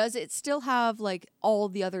does it still have like all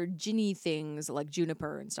the other ginny things like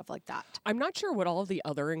juniper and stuff like that? I'm not sure what all of the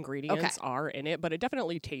other ingredients are in it, but it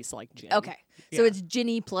definitely tastes like gin. Okay. So it's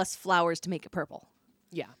ginny plus flowers to make it purple.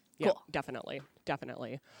 Yeah. Cool. Definitely.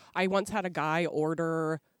 I once had a guy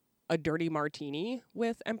order a dirty martini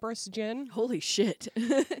with Empress Gin, Holy shit.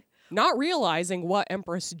 not realizing what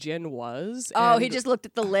Empress Gin was. Oh, and he just looked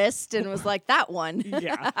at the list and was like, that one.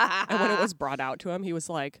 yeah. And when it was brought out to him, he was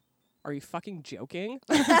like, "Are you fucking joking?"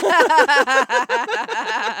 They're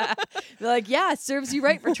like, yeah, it serves you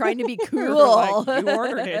right for trying to be We're cool. like, "You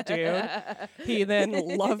ordered it, dude." He then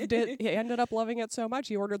loved it. He ended up loving it so much,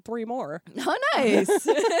 he ordered 3 more. Oh, nice.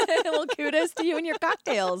 Well, kudos to you and your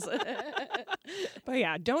cocktails. But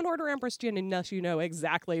yeah, don't order Empress Gin unless you know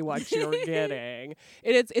exactly what you're getting.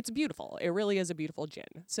 It's beautiful. It really is a beautiful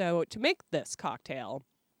gin. So to make this cocktail,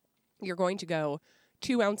 you're going to go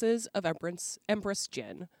 2 ounces of Empress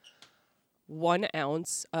Gin, 1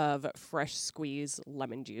 ounce of fresh squeezed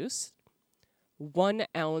lemon juice, 1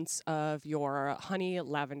 ounce of your honey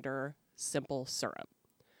lavender simple syrup.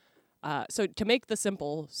 So to make the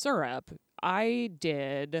simple syrup, I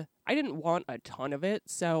didn't want a ton of it,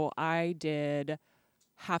 so I did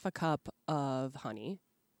half a cup of honey,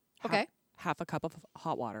 Okay. half a cup of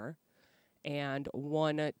hot water, and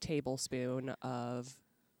 1 tablespoon of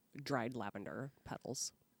dried lavender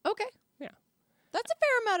petals. Okay. Yeah. That's a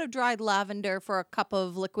fair amount of dried lavender for a cup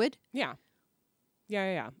of liquid. Yeah.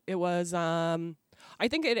 It was, I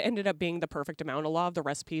think it ended up being the perfect amount. A lot of the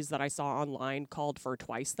recipes that I saw online called for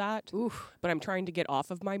twice that. Oof. But I'm trying to get off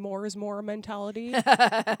of my more is more mentality.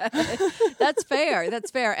 That's fair. That's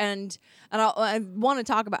fair. And I want to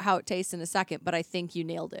talk about how it tastes in a second, but I think you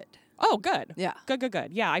nailed it. Oh, good. Yeah. Good.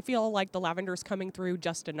 Yeah, I feel like the lavender's coming through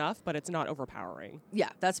just enough, but it's not overpowering. Yeah,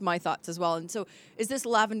 that's my thoughts as well. And so is this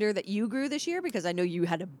lavender that you grew this year? Because I know you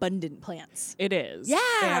had abundant plants. It is.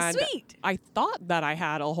 Yeah, And sweet. I thought that I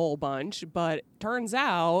had a whole bunch, but turns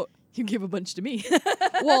out, You give a bunch to me.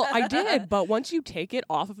 well, I did, but once you take it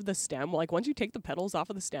off of the stem, like once you take the petals off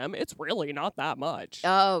of the stem, it's really not that much.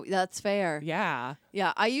 Oh, that's fair. Yeah.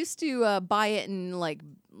 Yeah, I used to buy it in like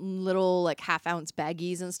little like half-ounce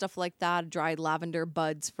baggies and stuff like that, dried lavender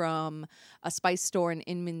buds from a spice store in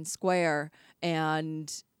Inman Square,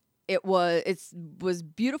 and it was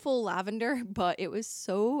beautiful lavender, but it was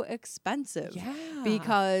so expensive. Yeah.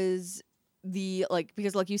 Because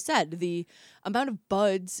like you said, the amount of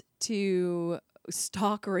buds to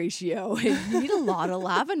stock ratio, you need a lot of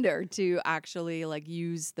lavender to actually like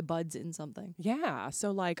use the buds in something. Yeah. So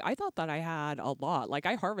like I thought that I had a lot. Like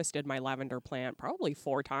I harvested my lavender plant probably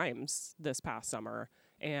 4 times this past summer.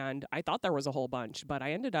 And I thought there was a whole bunch, but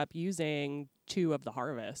I ended up using 2 of the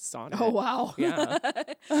harvests on it. Oh, wow. Yeah.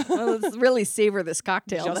 Well, let's really savor this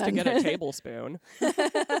cocktail Just then. to get a tablespoon.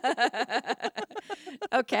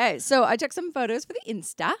 Okay, so I took some photos for the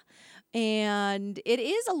Insta, and it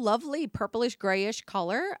is a lovely purplish grayish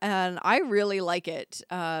color, and I really like it.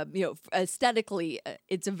 Aesthetically,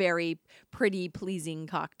 it's a very pretty, pleasing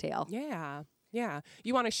cocktail. Yeah. Yeah.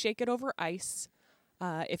 You want to shake it over ice.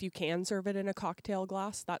 If you can serve it in a cocktail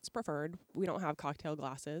glass, that's preferred. We don't have cocktail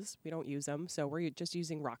glasses. We don't use them. So we're just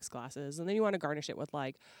using rocks glasses. And then you want to garnish it with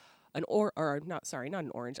like not an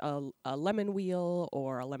orange, a lemon wheel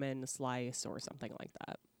or a lemon slice or something like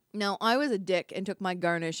that. No, I was a dick and took my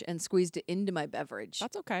garnish and squeezed it into my beverage.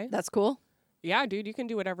 That's okay. That's cool. Yeah, dude, you can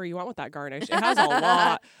do whatever you want with that garnish. It has a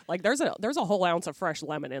lot. Like there's a whole ounce of fresh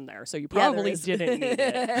lemon in there, so you probably didn't need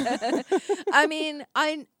it. I mean,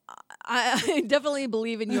 I definitely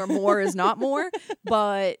believe in your more is not more,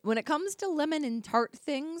 but when it comes to lemon and tart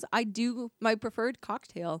things, my preferred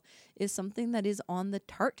cocktail is something that is on the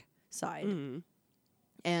tart side. Mm.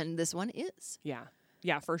 And this one is. Yeah.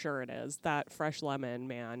 Yeah, for sure it is. That fresh lemon,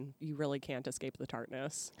 man, you really can't escape the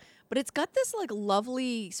tartness. But it's got this like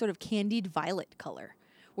lovely sort of candied violet color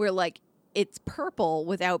where like it's purple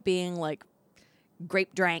without being like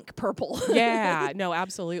grape drank purple. Yeah, no,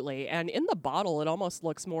 absolutely. And in the bottle, it almost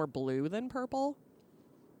looks more blue than purple.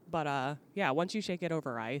 But yeah, once you shake it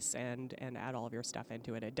over ice and add all of your stuff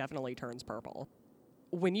into it, it definitely turns purple.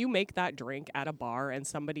 When you make that drink at a bar and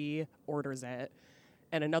somebody orders it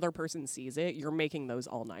and another person sees it, you're making those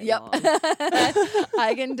all night long.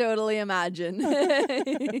 I can totally imagine.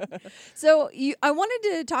 So I wanted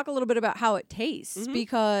to talk a little bit about how it tastes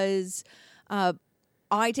because I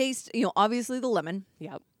taste, obviously the lemon.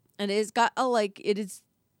 Yep. And it's got it is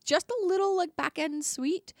just a little like back end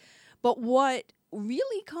sweet. But what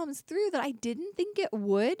really comes through that I didn't think it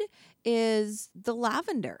would is the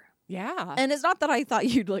lavender. Yeah. And it's not that I thought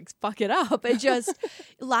you'd like fuck it up. It just,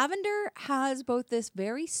 lavender has both this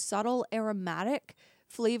very subtle aromatic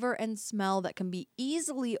flavor and smell that can be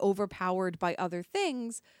easily overpowered by other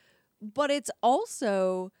things, but it's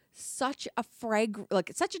also such a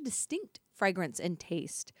it's such a distinct fragrance and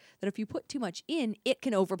taste that if you put too much in, it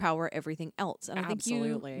can overpower everything else. And I think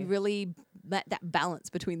you really met that balance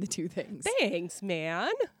between the two things. Thanks,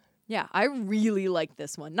 man. Yeah, I really like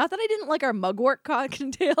this one. Not that I didn't like our mugwort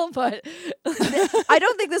cocktail, but I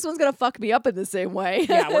don't think this one's going to fuck me up in the same way.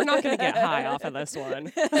 Yeah, we're not going to get high off of this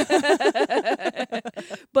one.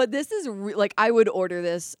 But this is I would order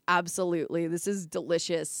this absolutely. This is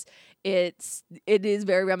delicious. It is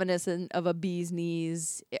very reminiscent of a bee's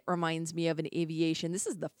knees. It reminds me of an aviation. This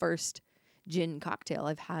is the first gin cocktail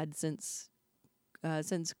I've had since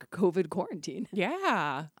COVID quarantine.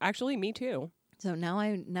 Yeah, actually, me too. So now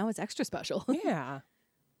it's extra special. Yeah.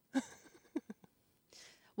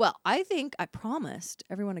 Well, I think I promised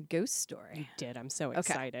everyone a ghost story. You did. I'm so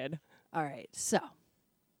excited. All right. So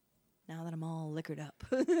now that I'm all liquored up,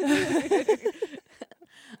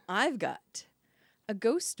 I've got a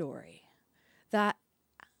ghost story that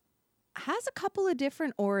has a couple of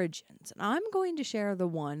different origins, and I'm going to share the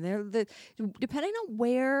one. Depending on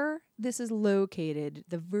where this is located,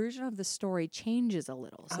 the version of the story changes a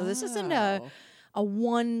little. So this isn't a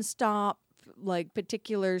one-stop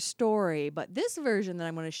particular story, but this version that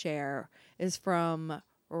I'm going to share is from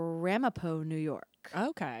Ramapo, New York.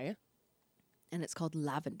 Okay. And it's called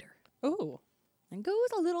Lavender. Ooh. And goes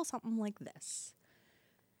a little something like this.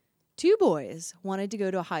 2 boys wanted to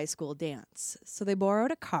go to a high school dance, so they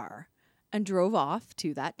borrowed a car and drove off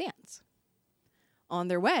to that dance. On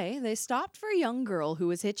their way, they stopped for a young girl who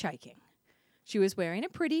was hitchhiking. She was wearing a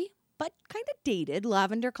pretty, but kind of dated,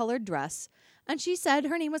 lavender-colored dress, and she said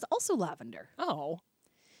her name was also Lavender. Oh.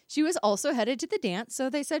 She was also headed to the dance, so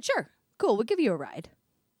they said, sure, cool, we'll give you a ride.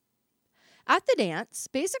 At the dance,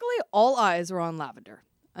 basically all eyes were on Lavender.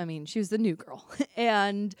 I mean, she was the new girl.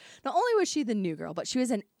 And not only was she the new girl, but she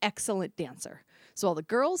was an excellent dancer. So all the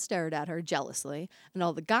girls stared at her jealously, and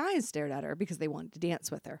all the guys stared at her because they wanted to dance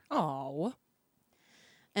with her. Oh.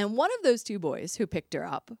 And one of those 2 boys who picked her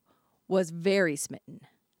up was very smitten,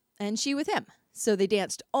 and she with him. So they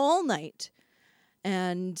danced all night,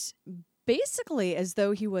 and basically as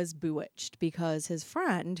though he was bewitched, because his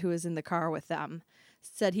friend who was in the car with them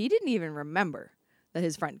said he didn't even remember that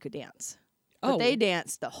his friend could dance. But they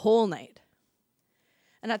danced the whole night.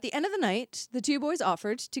 And at the end of the night, the 2 boys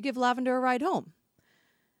offered to give Lavender a ride home.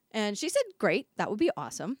 And she said, great, that would be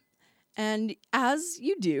awesome. And as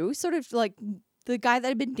you do, sort of like the guy that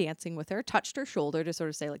had been dancing with her touched her shoulder to sort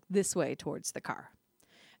of say this way towards the car.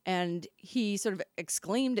 And he sort of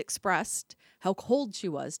expressed how cold she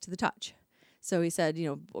was to the touch. So he said,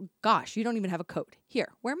 gosh, you don't even have a coat. Here,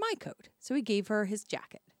 wear my coat. So he gave her his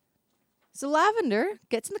jacket. So Lavender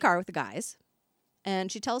gets in the car with the guys,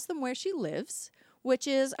 and she tells them where she lives, which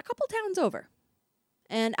is a couple towns over.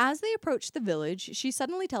 And as they approach the village, she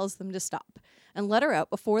suddenly tells them to stop and let her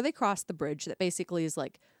out before they cross the bridge that basically is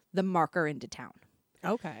the marker into town.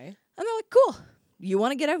 Okay. And they're like, cool, you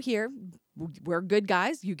want to get out here? We're good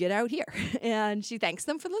guys. You get out here. And she thanks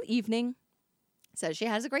them for the evening, says she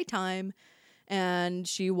has a great time, and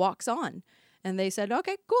she walks on. And they said,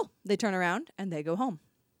 okay, cool. They turn around and they go home.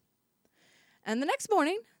 And the next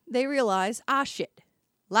morning, they realize, shit,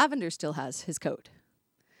 Lavender still has his coat.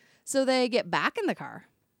 So they get back in the car,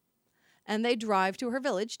 and they drive to her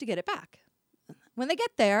village to get it back. When they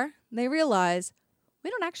get there, they realize,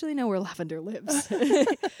 we don't actually know where Lavender lives.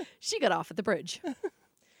 She got off at the bridge.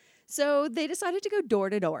 So they decided to go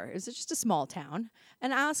door to door. It was just a small town,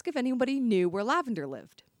 and ask if anybody knew where Lavender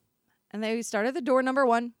lived. And they started at door number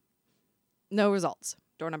 1, no results.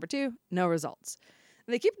 Door number 2, no results.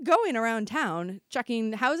 They keep going around town,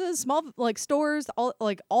 checking houses, small stores,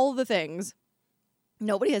 all the things.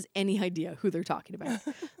 Nobody has any idea who they're talking about.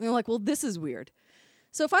 And they're like, well, this is weird.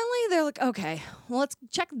 So finally, they're like, okay, well, let's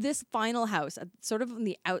check this final house at sort of on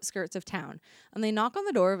the outskirts of town. And they knock on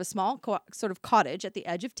the door of a small sort of cottage at the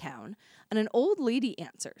edge of town, and an old lady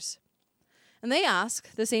answers. And they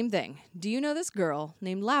ask the same thing. Do you know this girl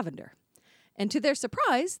named Lavender? And to their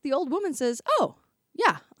surprise, the old woman says, oh,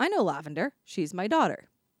 yeah, I know Lavender. She's my daughter.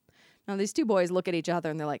 Now, these 2 boys look at each other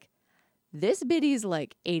and they're like, this biddy's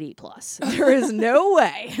 80 plus. There is no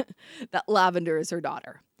way that Lavender is her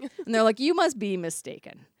daughter. And they're like, you must be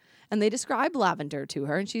mistaken. And they describe Lavender to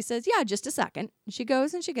her, and she says, yeah, just a second. And she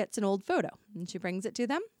goes and she gets an old photo, and she brings it to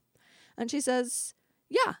them. And she says,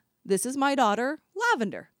 yeah, this is my daughter,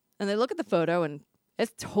 Lavender. And they look at the photo and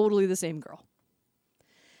it's totally the same girl.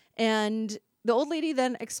 And the old lady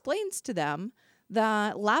then explains to them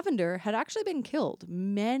that Lavender had actually been killed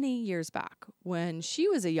many years back when she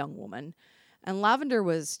was a young woman. And Lavender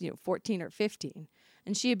was, 14 or 15.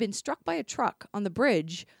 And she had been struck by a truck on the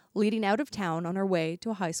bridge leading out of town on her way to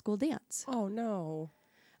a high school dance. Oh, no.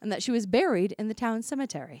 And that she was buried in the town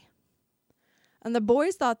cemetery. And the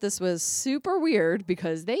boys thought this was super weird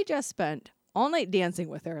because they just spent all night dancing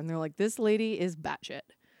with her. And they're like, this lady is batshit.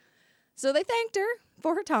 So they thanked her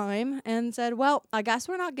for her time and said, well, I guess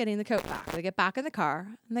we're not getting the coat back. They get back in the car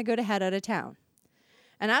and they go to head out of town.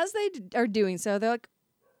 And as they are doing so, they're like,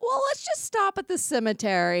 well, let's just stop at the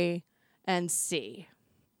cemetery and see.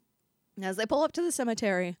 And as they pull up to the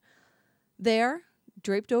cemetery, there,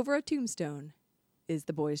 draped over a tombstone, is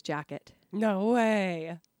the boy's jacket. No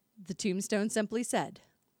way. The tombstone simply said,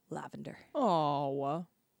 Lavender. Oh.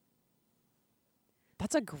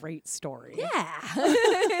 That's a great story. Yeah.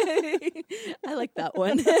 I like that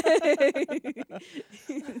one.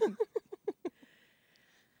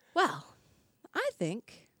 Well, I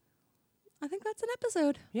think that's an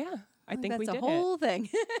episode. Yeah. I think we that's did a whole thing.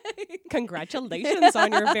 Congratulations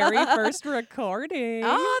on your very first recording.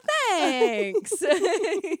 Oh, thanks.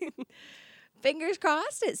 Fingers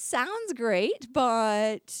crossed. It sounds great,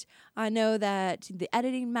 but I know that the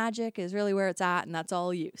editing magic is really where it's at, and that's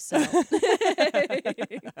all you. So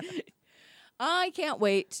I can't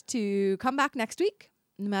wait to come back next week,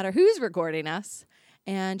 no matter who's recording us,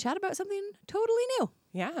 and chat about something totally new.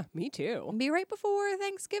 Yeah, me too. Be right before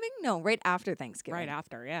Thanksgiving? No, right after Thanksgiving. Right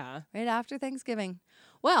after, yeah. Right after Thanksgiving.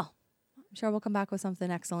 Well, I'm sure we'll come back with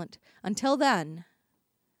something excellent. Until then,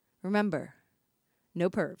 remember, no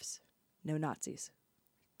pervs, no Nazis.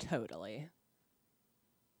 Totally.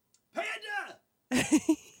 Panda!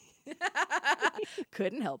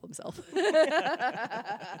 Couldn't help himself.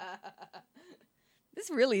 This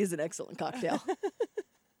really is an excellent cocktail.